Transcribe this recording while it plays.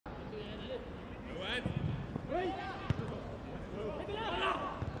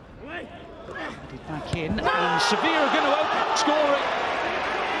in, and Sevilla are going to open scoring.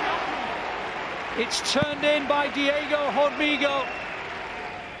 It's turned in by Diego Hormigo,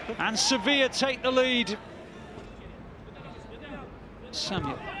 and Sevilla take the lead.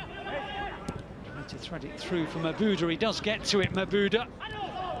 Samuel trying to thread it through for Mebude. He does get to it, Mebude.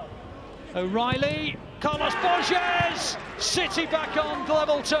 O'Reilly, Carlos Borges, City back on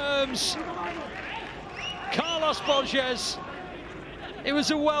level terms. Carlos Borges, it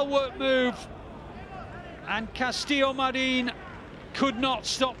was a well-worked move, and Castillo Marin could not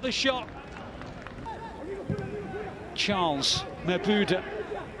stop the shot. Charles, Mebude.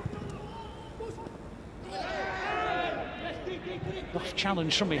 Rough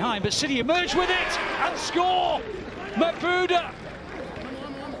challenge from behind, but City emerge with it and score! Mebude!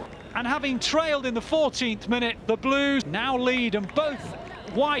 And having trailed in the 14th minute, the Blues now lead, and both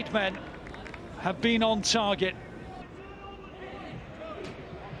wide men have been on target.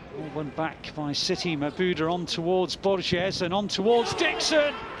 One back by City. Mebude on towards Borges and on towards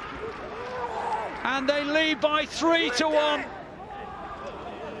Dickson. And they lead by 3-1.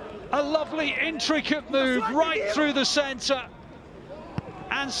 A lovely, intricate move right through the centre.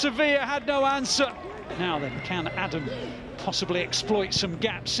 And Sevilla had no answer. Now then, can Adam possibly exploit some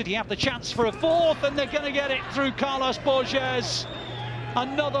gaps? City have the chance for a fourth, and they're going to get it through Carlos Borges.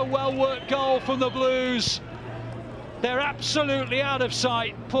 Another well-worked goal from the Blues. They're absolutely out of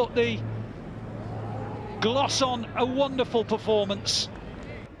sight. Put the gloss on a wonderful performance.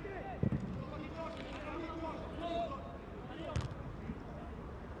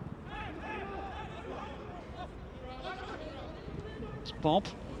 It's Bob.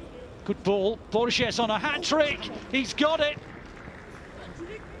 Good ball. Borges on a hat-trick. He's got it.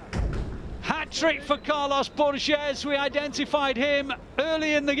 Hat-trick for Carlos Borges. We identified him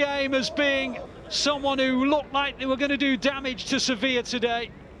early in the game as being someone who looked like they were going to do damage to Sevilla today.